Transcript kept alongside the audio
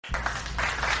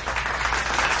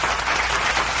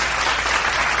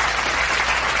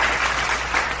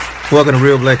Welcome to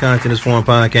Real Black Content is Foreign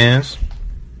Podcast.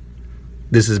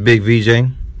 This is Big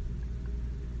VJ.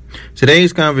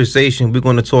 Today's conversation, we're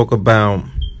going to talk about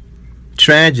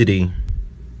tragedy,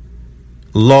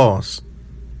 loss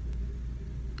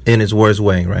in its worst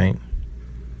way, right?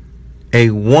 A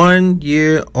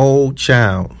 1-year-old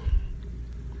child,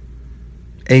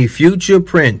 a future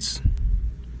prince,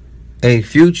 a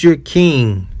future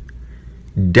king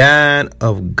died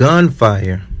of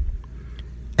gunfire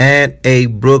at a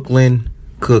Brooklyn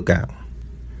cookout.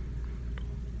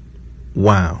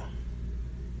 Wow.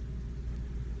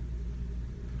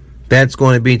 That's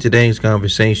going to be today's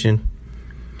conversation.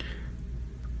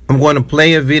 I'm going to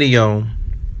play a video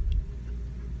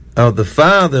of the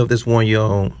father of this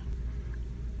 1-year-old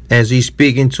as he's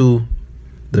speaking to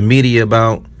the media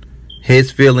about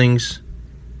his feelings,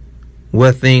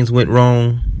 what things went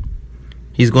wrong.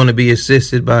 He's going to be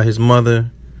assisted by his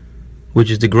mother,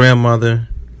 which is the grandmother.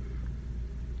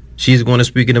 She's going to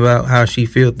speaking about how she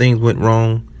feels things went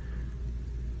wrong.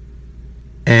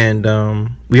 And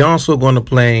we're also going to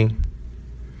play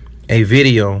a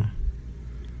video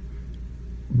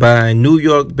by a New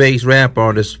York-based rap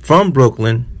artist from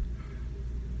Brooklyn,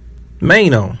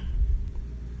 Maino,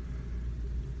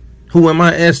 who in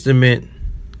my estimate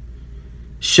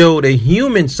showed a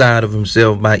human side of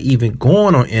himself by even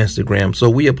going on Instagram. So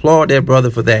we applaud that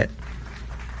brother for that.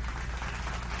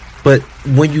 But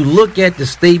when you look at the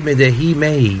statement that he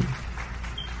made,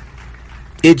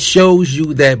 it shows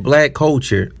you that black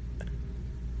culture,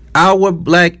 our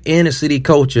black inner city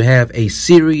culture, have a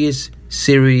serious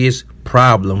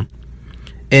problem.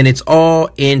 And it's all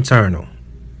internal.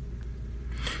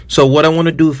 So what I want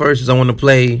to do first is I want to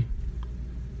play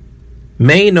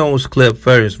Maino's clip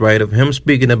first, right, of him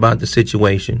speaking about the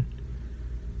situation.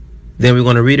 Then we're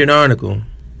going to read an article.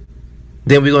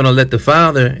 Then we're going to let the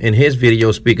father in his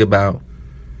video speak about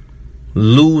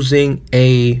losing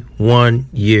a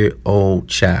 1-year-old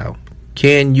child.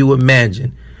 Can you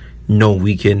imagine? No,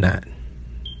 we cannot.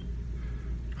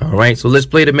 All right, so let's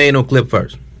play the Maino clip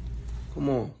first. Come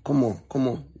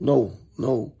on.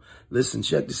 No. Listen,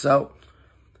 check this out.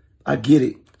 I get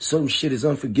it. Certain shit is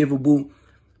unforgivable.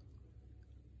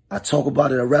 I talk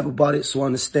about it, I rap about it, so I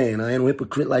understand. I ain't a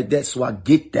hypocrite like that, so I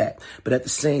get that. But at the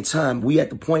same time, we at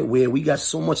the point where we got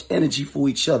so much energy for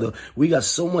each other. We got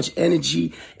so much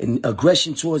energy and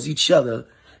aggression towards each other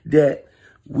that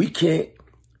we can't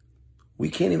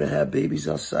even have babies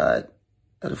outside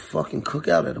at a fucking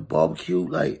cookout, at a barbecue.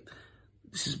 Like,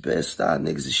 this is bad style.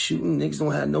 Niggas is shooting. Niggas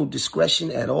don't have no discretion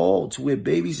at all to where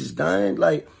babies is dying.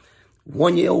 Like,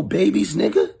 1-year-old babies,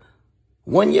 nigga.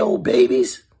 1-year-old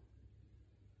babies.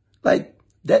 Like,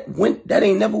 that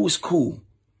ain't never was cool.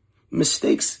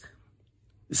 Mistakes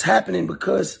is happening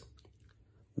because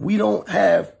we don't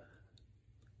have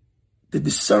the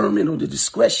discernment or the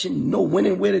discretion, know when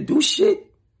and where to do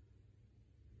shit.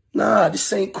 Nah,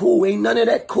 this ain't cool. Ain't none of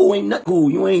that cool. Ain't nothing cool.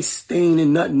 You ain't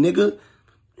staining nothing, nigga.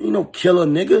 Ain't no killer,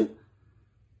 nigga.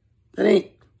 That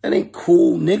ain't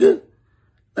cool, nigga.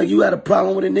 Like, you had a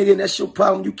problem with a nigga and that's your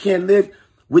problem. You can't live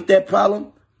with that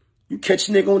problem. You catch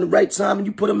a nigga on the right time and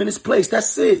you put him in his place.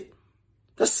 That's it.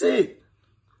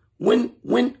 When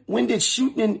did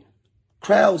shooting in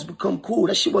crowds become cool?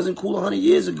 That shit wasn't cool 100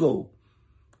 years ago.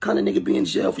 What kind of nigga be in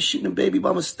jail for shooting a baby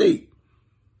by mistake?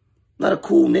 Not a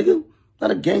cool nigga.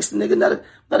 Not a gangster nigga.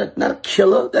 Not a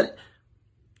killer.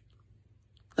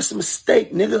 That's a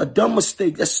mistake, nigga. A dumb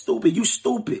mistake. That's stupid. You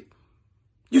stupid.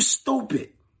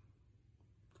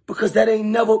 Because that ain't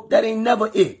never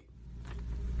it.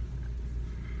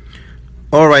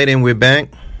 All right, and we're back.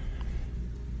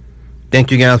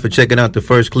 Thank you guys for checking out the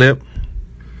first clip.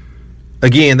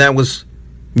 Again, that was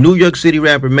New York City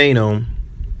rapper Maino,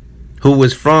 who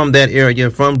was from that area,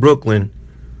 from Brooklyn,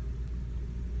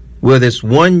 where this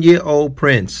 1-year-old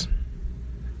prince,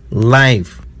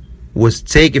 life was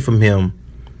taken from him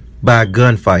by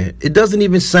gunfire. It doesn't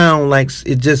even sound like,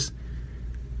 it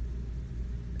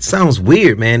sounds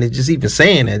weird, man. It just even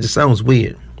saying that just sounds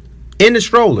weird. In the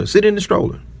stroller, sit in the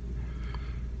stroller.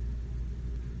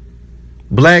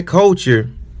 Black culture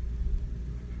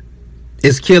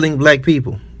is killing black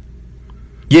people.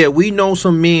 Yeah, we know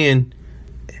some men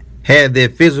had their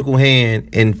physical hand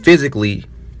and physically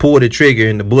pulled the trigger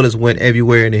and the bullets went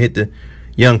everywhere and it hit the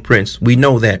young prince. We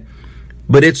know that.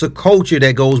 But it's a culture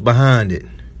that goes behind it.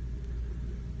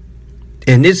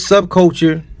 And this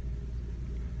subculture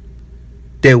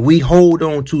that we hold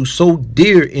on to so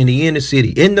dear in the inner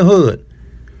city, in the hood,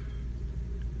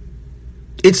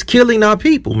 it's killing our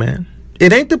people, man.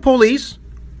 It ain't the police.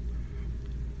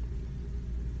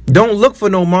 Don't look for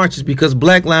no marches because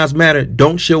Black Lives Matter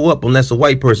don't show up unless a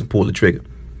white person pull the trigger.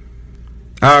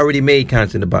 I already made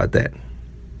content about that.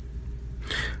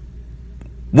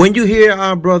 When you hear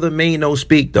our brother Mano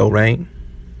speak, though, right?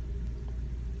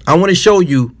 I want to show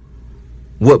you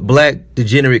what black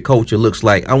degenerate culture looks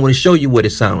like. I want to show you what it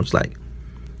sounds like.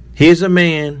 Here's a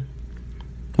man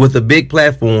with a big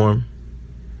platform.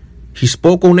 He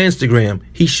spoke on Instagram.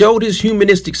 He showed his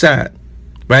humanistic side,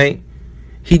 right?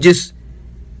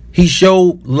 He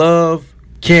showed love,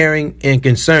 caring, and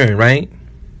concern, right?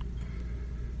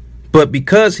 But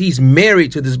because he's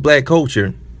married to this black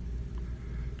culture,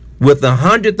 with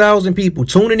 100,000 people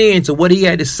tuning in to what he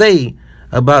had to say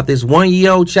about this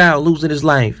 1-year-old child losing his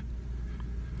life,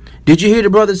 did you hear the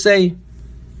brother say,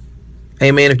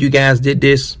 hey man, if you guys did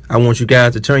this, I want you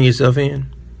guys to turn yourself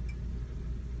in?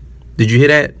 Did you hear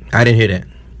that? I didn't hear that.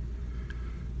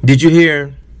 Did you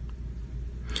hear,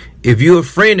 if you're a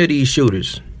friend of these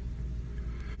shooters,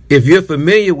 if you're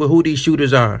familiar with who these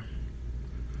shooters are,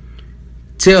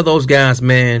 tell those guys,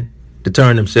 man, to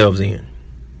turn themselves in?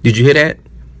 Did you hear that?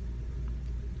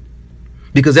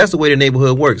 Because that's the way the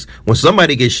neighborhood works. When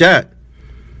somebody gets shot,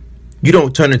 you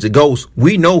don't turn into ghosts.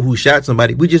 We know who shot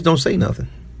somebody. We just don't say nothing.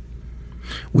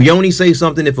 We only say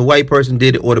something if a white person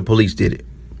did it or the police did it.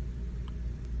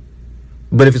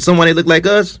 But if it's someone that look like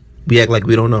us, we act like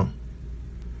we don't know.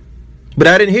 But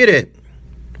I didn't hear that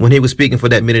when he was speaking for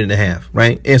that minute and a half,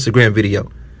 right? Instagram video,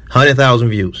 100,000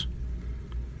 views.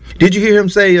 Did you hear him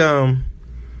say,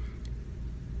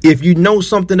 if you know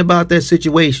something about that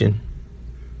situation,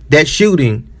 that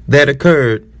shooting that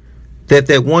occurred, that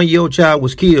 1-year-old child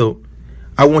was killed,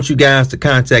 I want you guys to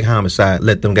contact homicide.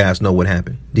 Let them guys know what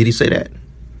happened. Did he say that?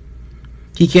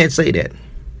 He can't say that.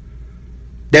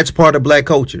 That's part of black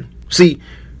culture. See,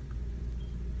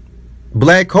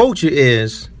 black culture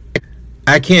is,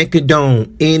 I can't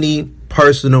condone any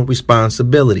personal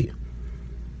responsibility.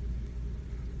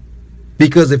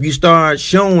 Because if you start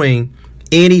showing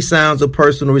any signs of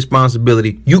personal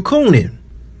responsibility, you cooning.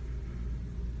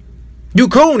 You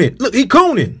cooning. Look, he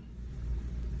cooning.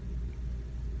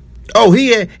 Oh,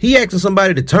 he asking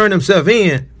somebody to turn himself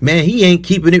in. Man, he ain't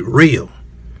keeping it real.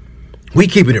 We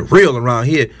keeping it real around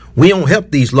here. We don't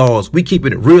help these laws. We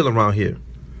keeping it real around here.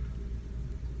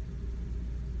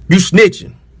 You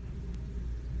snitching.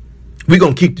 We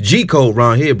gonna keep the G code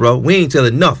around here, bro. We ain't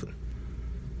telling nothing.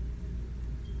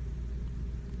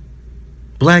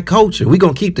 Black culture. We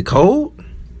gonna keep the code?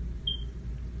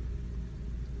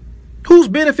 Who's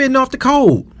benefiting off the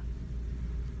code?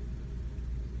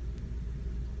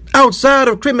 Outside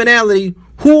of criminality,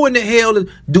 who in the hell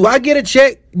do I get a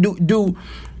check? Do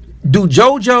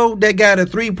JoJo, that got a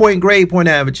 3-point grade point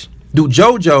average, do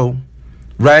JoJo,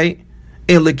 right,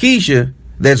 and Lakeisha,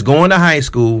 that's going to high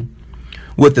school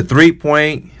with the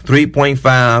 3.5,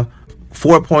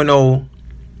 4.0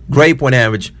 grade point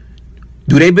average,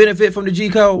 do they benefit from the G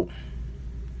code?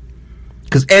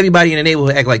 Because everybody in the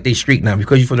neighborhood act like they street now.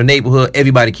 Because you're from the neighborhood,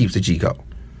 everybody keeps the G code.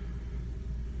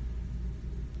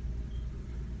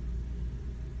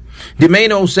 Did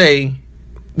Mano say,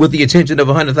 with the attention of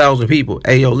 100,000 people,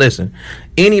 hey, yo, listen,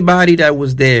 anybody that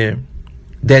was there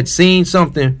that seen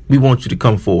something, we want you to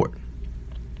come forward?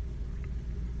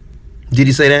 Did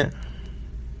he say that?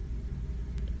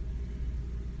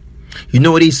 You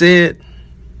know what he said?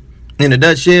 In a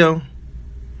nutshell,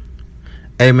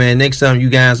 hey, man, next time you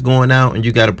guys going out and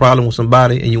you got a problem with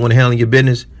somebody and you want to handle your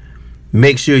business,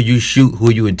 make sure you shoot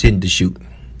who you intend to shoot.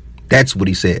 That's what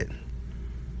he said.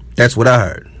 That's what I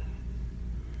heard.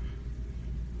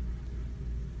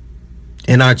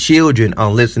 And our children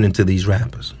are listening to these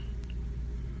rappers.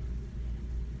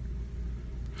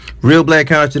 Real Black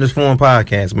Consciousness Forum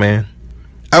podcast, man.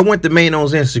 I went to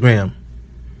Mano's Instagram.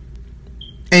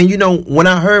 And you know, when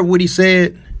I heard what he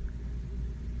said,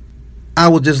 I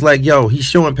was just like, yo, he's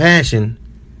showing passion.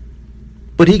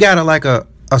 But he got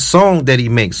a song that he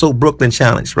makes, So Brooklyn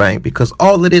Challenge, right? Because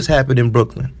all of this happened in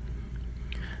Brooklyn.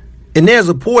 And there's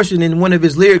a portion in one of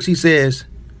his lyrics, he says,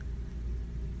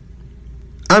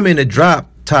 I'm in a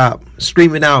drop top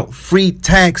screaming out free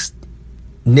tax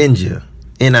ninja.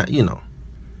 And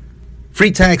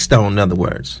free tax stone, in other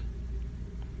words.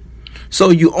 So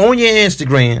you on your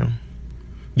Instagram,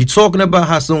 you're talking about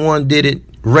how someone did it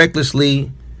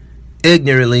recklessly,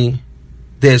 ignorantly,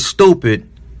 they're stupid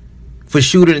for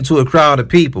shooting into a crowd of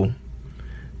people.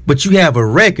 But you have a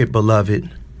record,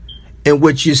 beloved, in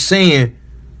which you're saying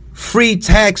free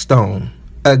tax stone,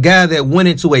 a guy that went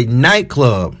into a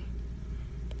nightclub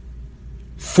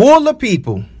full of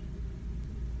people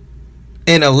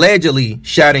and allegedly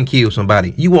shot and killed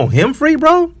somebody. You want him free,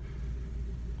 bro?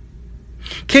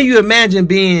 Can you imagine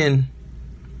being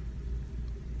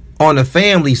on the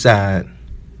family side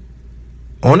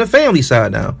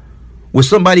now, Was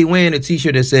somebody wearing a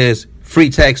t-shirt that says Free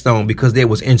Taxstone because they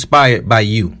was inspired by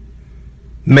you,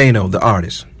 Mano, the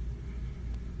artist?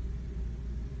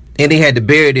 And they had to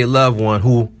bury their loved one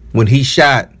who, when he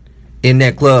shot in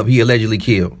that club, he allegedly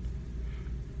killed.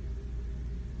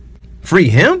 Free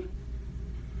him?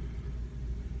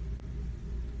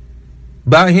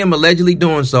 By him allegedly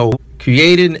doing so,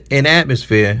 creating an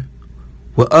atmosphere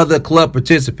where other club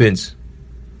participants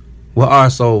were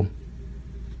also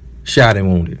shot and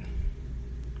wounded.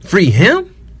 Free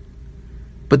him?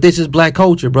 But this is black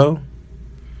culture, bro.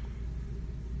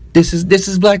 This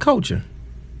is black culture.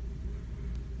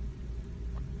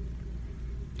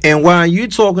 And while you're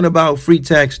talking about Free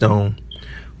Taxstone,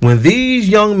 when these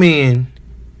young men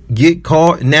get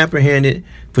caught and apprehended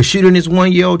for shooting this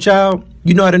 1-year-old child,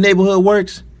 you know how the neighborhood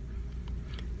works?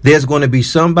 There's going to be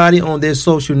somebody on their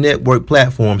social network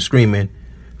platform screaming,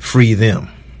 free them,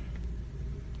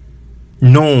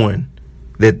 knowing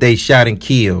that they shot and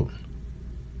killed,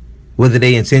 whether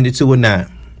they intended to or not,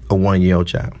 a 1-year-old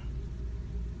child.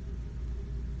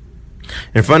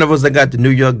 In front of us, I got the New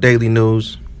York Daily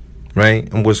News, right?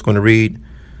 I'm just going to read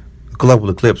a couple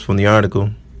of clips from the article.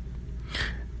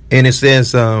 And it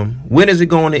says, when is it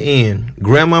going to end?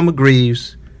 Grandmama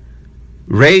Greaves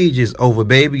rages over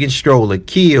baby and stroller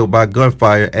killed by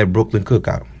gunfire at Brooklyn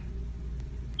cookout.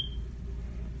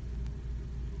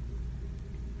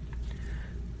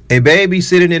 A baby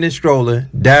sitting in a stroller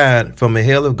died from a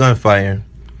hail of gunfire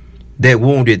that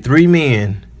wounded 3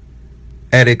 men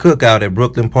at a cookout at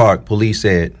Brooklyn Park, police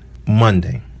said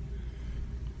Monday.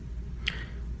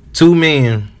 2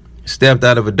 men stepped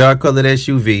out of a dark-colored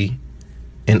SUV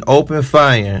and opened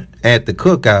fire at the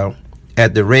cookout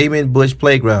at the Raymond Bush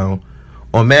Playground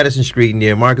on Madison Street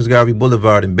near Marcus Garvey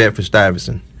Boulevard in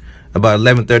Bedford-Stuyvesant about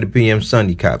 11:30 p.m.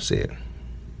 Sunday, cops said.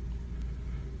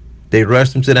 They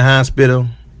rushed him to the hospital.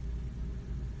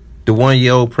 The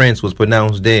 1-year-old Prince was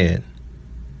pronounced dead.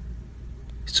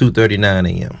 It's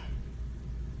 2:39 a.m.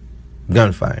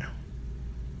 Gunfire.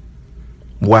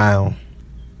 Wow.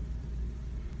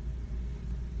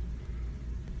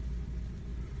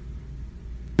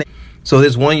 So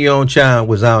this 1-year-old child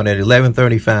was out at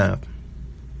 11:35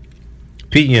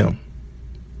 p.m.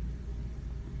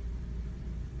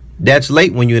 That's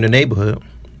late when you're in the neighborhood.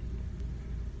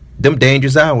 Them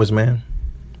dangerous hours, man.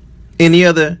 Any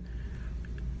other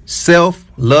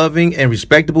self-loving and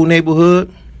respectable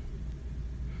neighborhood,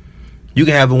 you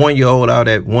can have a 1-year-old out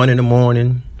at 1 in the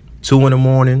morning, 2 in the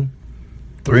morning,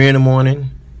 3 in the morning.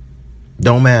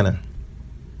 Don't matter.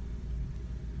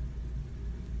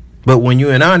 But when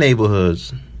you're in our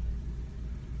neighborhoods,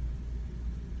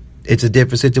 it's a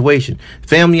different situation.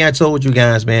 Family, I told you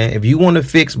guys, man, if you want to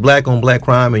fix black on black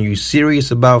crime and you're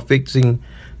serious about fixing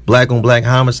black on black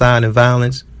homicide and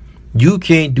violence, you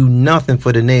can't do nothing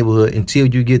for the neighborhood until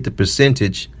you get the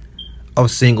percentage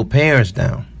of single parents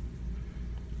down.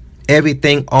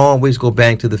 Everything always go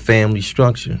back to the family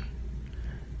structure.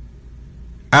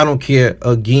 I don't care,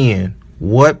 again,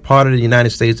 what part of the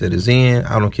United States that is in.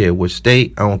 I don't care what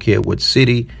state. I don't care what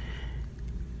city.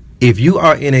 If you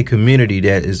are in a community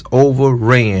that is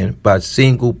overran by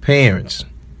single parents,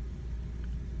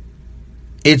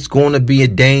 it's going to be a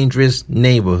dangerous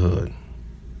neighborhood.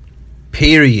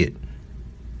 Period.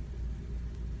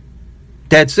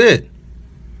 That's it.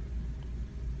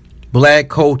 Black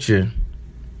culture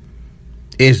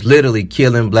is literally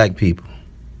killing black people.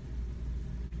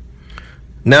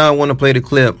 Now I want to play the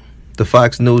clip, the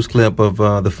Fox News clip of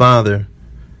the father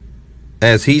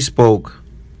as he spoke,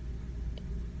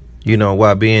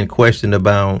 while being questioned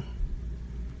about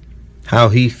how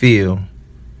he feel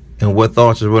and what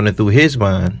thoughts are running through his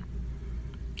mind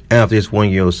after his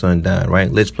 1-year-old son died,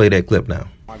 right? Let's play that clip now.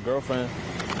 My girlfriend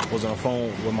was on the phone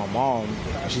with my mom.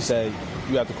 She said,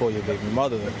 you have to call your baby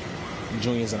mother.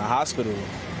 Junior's in the hospital.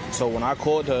 So when I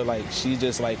called her, she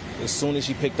just, as soon as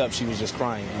she picked up, she was just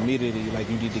crying immediately.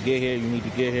 You need to get here, you need to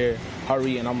get here,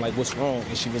 hurry. And I'm like, what's wrong?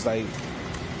 And she was like,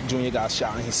 Junior got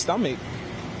shot in his stomach.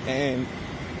 And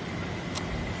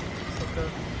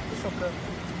it's okay.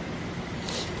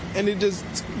 And it just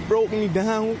broke me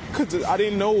down because I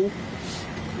didn't know,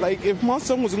 if my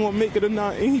son was going to make it or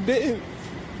not, and he didn't.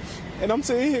 And I'm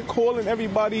sitting here calling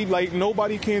everybody,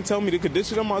 nobody can tell me the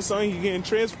condition of my son. He getting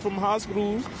transferred from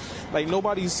hospitals.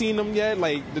 Nobody's seen him yet.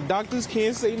 The doctors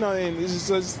can't say nothing. It's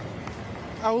just,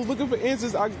 I was looking for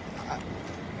answers.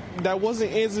 That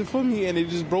wasn't answered for me, and it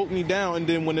just broke me down. And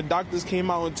then when the doctors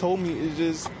came out and told me, it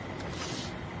just,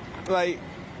 I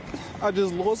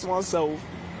just lost myself.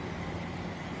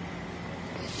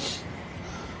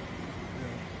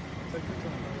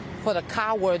 For the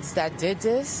cowards that did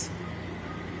this,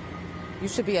 you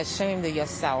should be ashamed of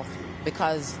yourself,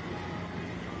 because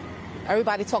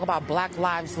Everybody talk about Black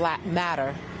Lives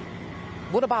Matter.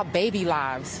 What about baby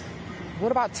lives?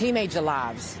 What about teenager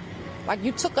lives? Like,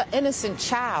 you took an innocent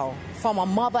child from a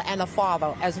mother and a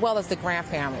father, as well as the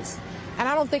grandparents. And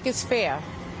I don't think it's fair.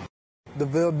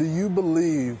 DeVille, do you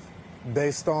believe,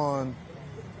 based on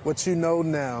what you know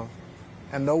now,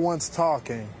 and no one's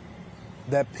talking,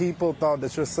 that people thought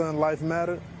that your son's life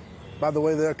mattered by the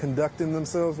way they're conducting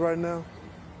themselves right now?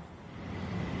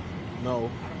 No.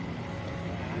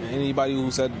 Anybody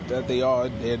who said that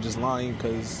they're just lying,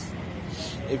 because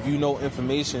if you know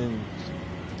information,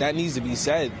 that needs to be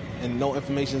said, and no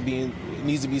information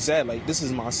needs to be said. Like, this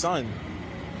is my son.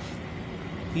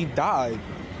 He died.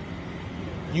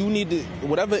 You need to,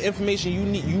 whatever information you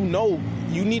need,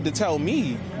 you need to tell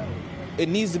me. It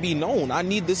needs to be known. I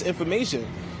need this information.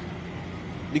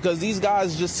 Because these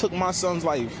guys just took my son's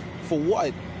life. For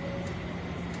what?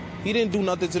 He didn't do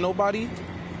nothing to nobody.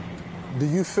 Do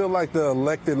you feel like the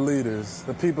elected leaders,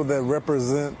 the people that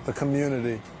represent the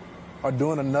community, are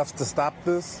doing enough to stop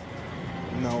this?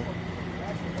 No.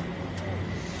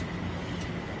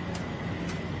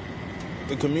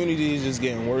 The community is just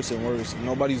getting worse and worse.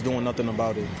 Nobody's doing nothing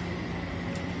about it.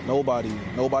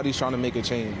 Nobody's trying to make a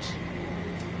change.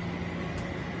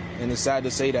 And it's sad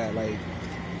to say that, like,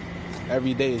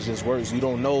 every day is just worse. You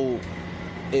don't know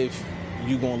if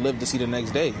you're going to live to see the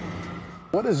next day.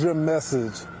 What is your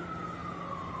message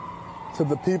to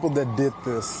the people that did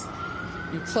this?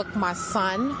 You took my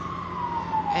son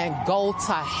and go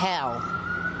to hell.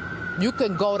 You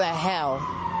can go to hell.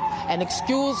 And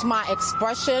excuse my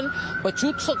expression, but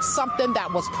you took something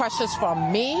that was precious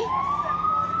from me,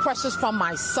 precious from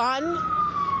my son,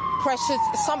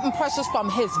 something precious from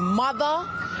his mother,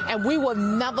 and we will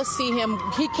never see him.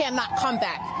 He cannot come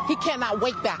back. He cannot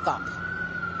wake back up.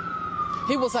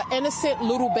 He was an innocent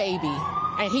little baby,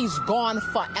 and he's gone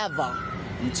forever.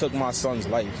 You took my son's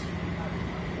life.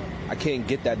 I can't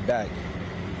get that back.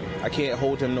 I can't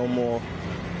hold him no more.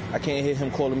 I can't hear him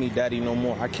calling me daddy no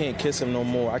more. I can't kiss him no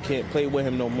more. I can't play with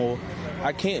him no more.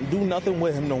 I can't do nothing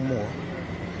with him no more.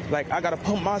 Like, I gotta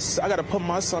put my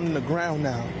son in the ground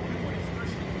now.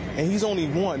 And he's only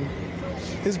 1.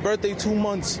 His birthday 2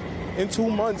 months. In 2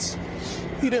 months,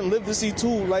 he didn't live to see 2.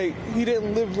 Like, he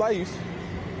didn't live life.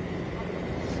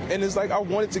 And it's like, I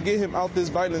wanted to get him out this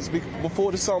violence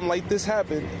before something like this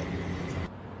happened.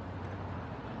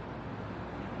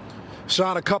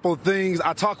 Sean, a couple of things.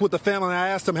 I talked with the family and I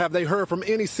asked them, have they heard from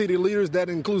any city leaders? That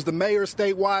includes the mayor,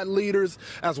 statewide leaders,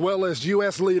 as well as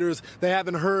U.S. leaders. They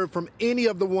haven't heard from any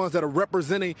of the ones that are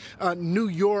representing New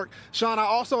York. Sean, I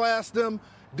also asked them,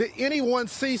 did anyone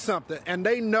see something? And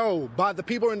they know by the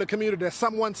people in the community that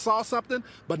someone saw something,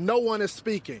 but no one is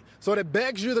speaking. So that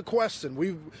begs you the question.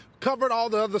 We've covered all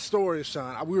the other stories,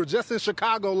 Sean. We were just in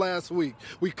Chicago last week.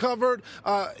 We covered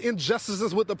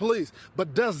injustices with the police.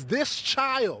 But does this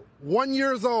child, 1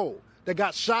 year old, that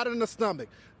got shot in the stomach,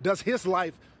 does his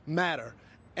life matter?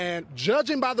 And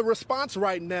judging by the response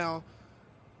right now,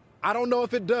 I don't know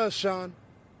if it does, Sean.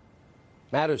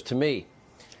 Matters to me.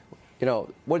 You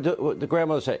know, what the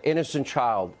grandmother said, innocent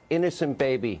child, innocent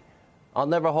baby. I'll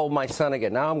never hold my son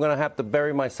again. Now I'm going to have to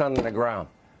bury my son in the ground.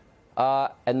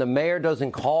 And the mayor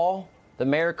doesn't call. The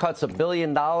mayor cuts $1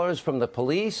 billion from the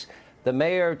police. The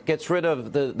mayor gets rid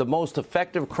of the most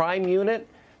effective crime unit.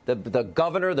 The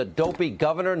governor, the dopey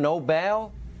governor, no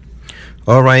bail.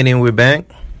 All right, and we're back.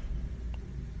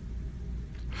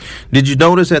 Did you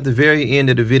notice at the very end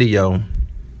of the video?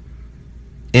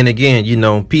 And again, you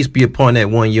know, peace be upon that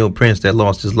 1-year-old prince that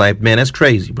lost his life. Man, that's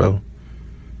crazy, bro.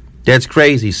 That's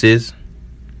crazy, sis.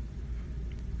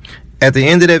 At the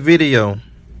end of that video,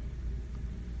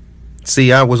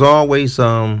 see, I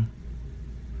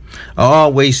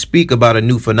always speak about a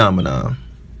new phenomenon.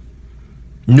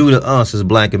 New to us as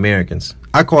black Americans.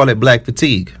 I call it black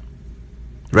fatigue.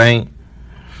 Right?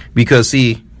 Because,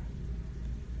 see,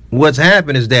 what's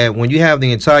happened is that when you have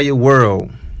the entire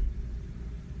world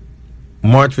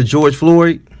march for George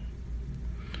Floyd,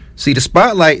 see, the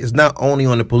spotlight is not only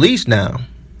on the police now.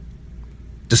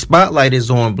 The spotlight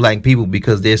is on black people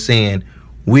because they're saying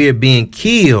we're being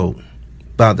killed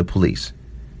by the police.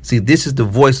 See, this is the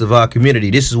voice of our community.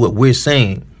 This is what we're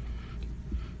saying.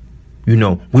 You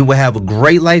know, we will have a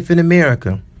great life in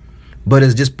America, but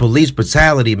it's just police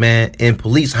brutality, man, and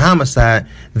police homicide.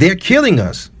 They're killing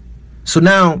us. So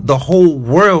now the whole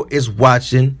world is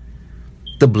watching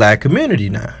the black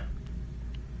community now.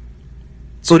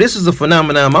 So this is a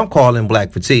phenomenon I'm calling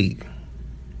black fatigue.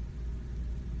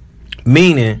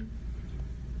 Meaning,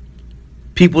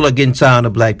 people are getting tired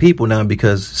of black people now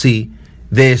because, see,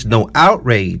 there's no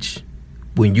outrage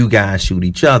when you guys shoot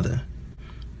each other.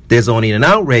 There's only an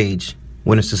outrage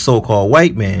when it's the so-called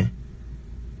white man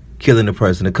killing a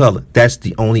person of color. That's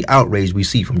the only outrage we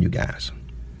see from you guys.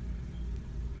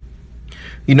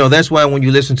 You know, that's why when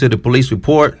you listen to the police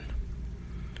report,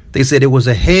 they said it was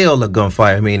a hail of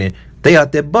gunfire, meaning they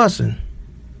out there busting.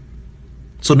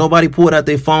 So nobody pulled out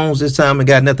their phones this time and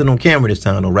got nothing on camera this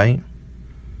time, though, right?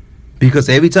 Because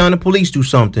every time the police do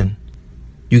something,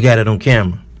 you got it on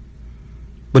camera.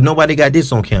 But nobody got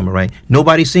this on camera, right?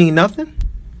 Nobody seen nothing?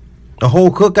 A whole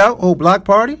cookout, whole block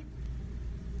party?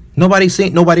 Nobody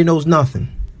knows nothing.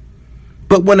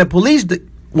 But when the police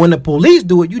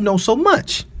do it, you know so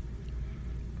much.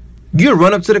 You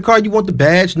run up to the car, you want the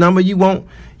badge number,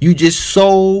 you just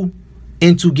so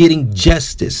into getting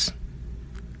justice.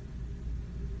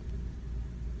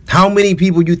 How many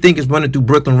people you think is running through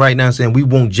Brooklyn right now saying we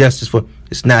want justice for?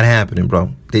 It's not happening,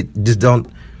 bro. They just don't,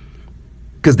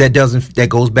 because that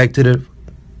goes back to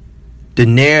the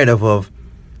narrative of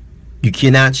you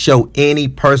cannot show any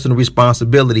personal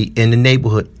responsibility in the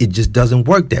neighborhood. It just doesn't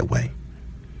work that way.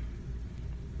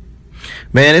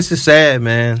 Man, this is sad,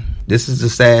 man. This is a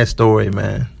sad story,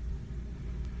 man.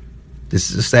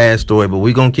 This is a sad story, but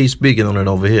we're going to keep speaking on it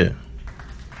over here.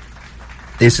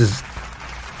 This is...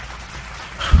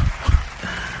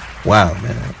 wow,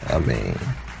 man. I mean,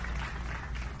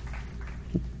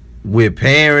 we're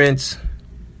parents,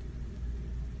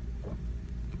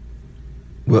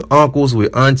 we're uncles,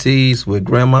 we're aunties, we're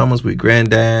grandmamas, we're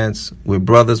granddads, we're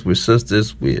brothers, we're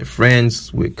sisters, we're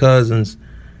friends, we're cousins.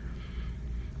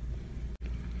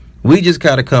 We just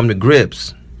got to come to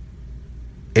grips,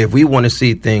 if we want to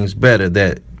see things better,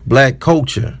 that black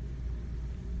culture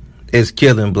is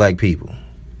killing black people.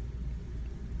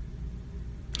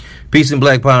 Peace and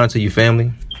black power to your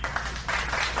family.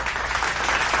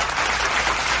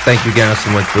 Thank you guys so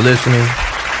much for listening.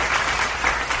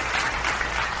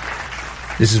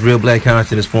 This is Real Black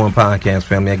Consciousness Forum Podcast,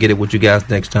 family. I get it with you guys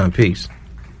next time. Peace.